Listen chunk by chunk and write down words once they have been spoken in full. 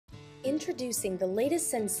Introducing the latest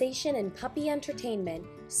sensation in puppy entertainment.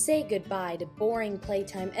 Say goodbye to boring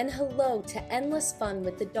playtime and hello to endless fun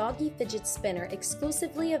with the Doggy Fidget Spinner,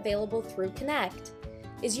 exclusively available through Connect.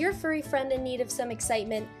 Is your furry friend in need of some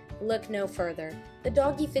excitement? Look no further. The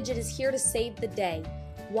Doggy Fidget is here to save the day.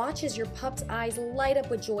 Watch as your pup's eyes light up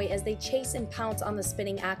with joy as they chase and pounce on the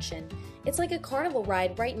spinning action. It's like a carnival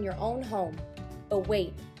ride right in your own home. But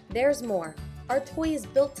wait, there's more. Our toy is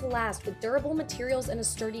built to last with durable materials and a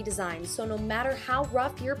sturdy design, so no matter how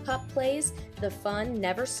rough your pup plays, the fun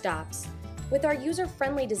never stops. With our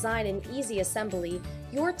user-friendly design and easy assembly,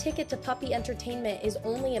 your ticket to puppy entertainment is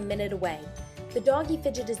only a minute away. The Doggy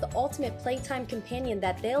Fidget is the ultimate playtime companion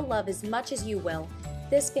that they'll love as much as you will.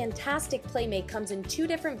 This fantastic playmate comes in 2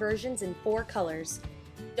 different versions in 4 colors.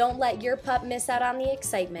 Don't let your pup miss out on the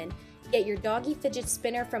excitement. Get your Doggy Fidget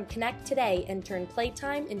Spinner from Connect today and turn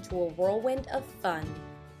playtime into a whirlwind of fun.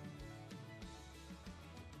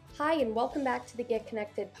 Hi, and welcome back to the Get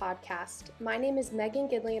Connected podcast. My name is Megan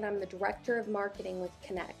Gidley, and I'm the Director of Marketing with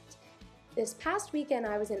Connect. This past weekend,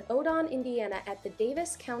 I was in Odon, Indiana at the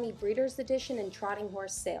Daviess County Breeders' Edition and Trotting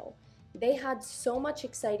Horse Sale. They had so much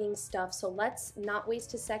exciting stuff, so let's not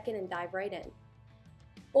waste a second and dive right in.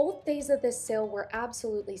 Both days of this sale were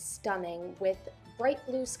absolutely stunning with bright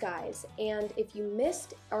blue skies, and if you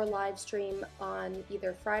missed our live stream on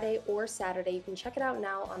either Friday or Saturday, you can check it out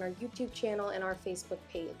now on our YouTube channel and our Facebook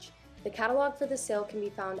page. The catalog for the sale can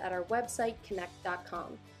be found at our website,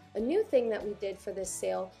 connect.com. A new thing that we did for this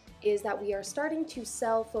sale is that we are starting to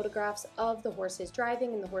sell photographs of the horses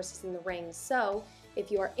driving and the horses in the ring. So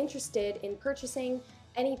if you are interested in purchasing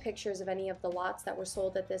any pictures of any of the lots that were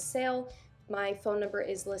sold at this sale, my phone number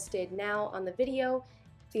is listed now on the video.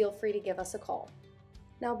 Feel free to give us a call.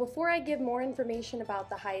 Now, before I give more information about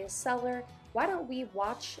the highest seller, why don't we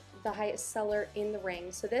watch the highest seller in the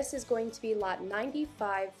ring? So this is going to be lot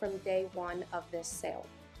 95 from day 1 of this sale.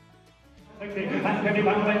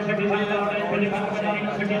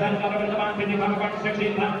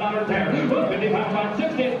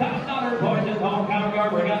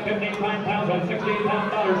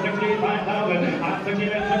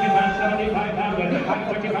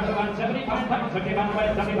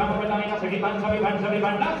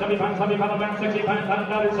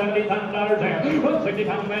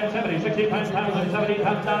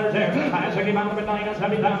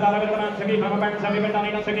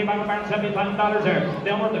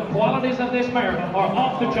 Now, the qualities of this mare are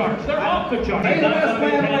off the charts. They're off the charts. Hey, the best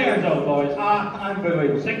man 10 years old, boys.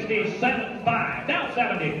 Unbelievable. 67.5. Now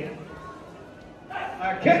 70.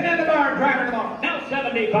 Kitten in the barn, driving them off. Now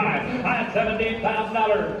 75. At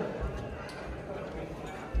 $17,000.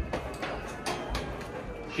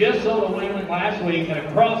 Just sold a Wayland last week at a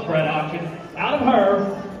crossbred auction out of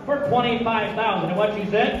her for $25,000. And what she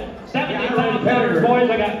said? 70,000 boys.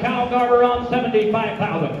 I got Cow Garber on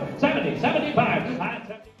 75,000. 70, 75.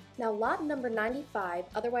 Now, lot number 95,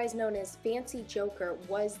 otherwise known as Fancy Joker,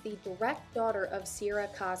 was the direct daughter of Sierra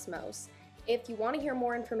Cosmos. If you want to hear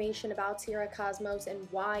more information about Sierra Cosmos and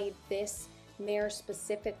why this mare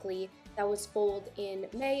specifically that was foaled in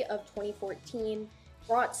May of 2014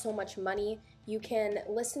 brought so much money, you can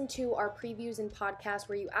listen to our previews and podcasts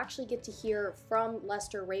where you actually get to hear from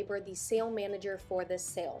Lester Rayber, the sale manager for this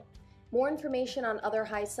sale. More information on other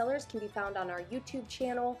high sellers can be found on our YouTube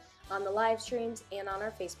channel, on the live streams, and on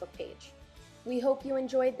our Facebook page. We hope you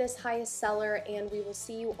enjoyed this highest seller, and we will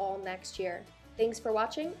see you all next year. Thanks for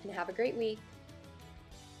watching, and have a great week.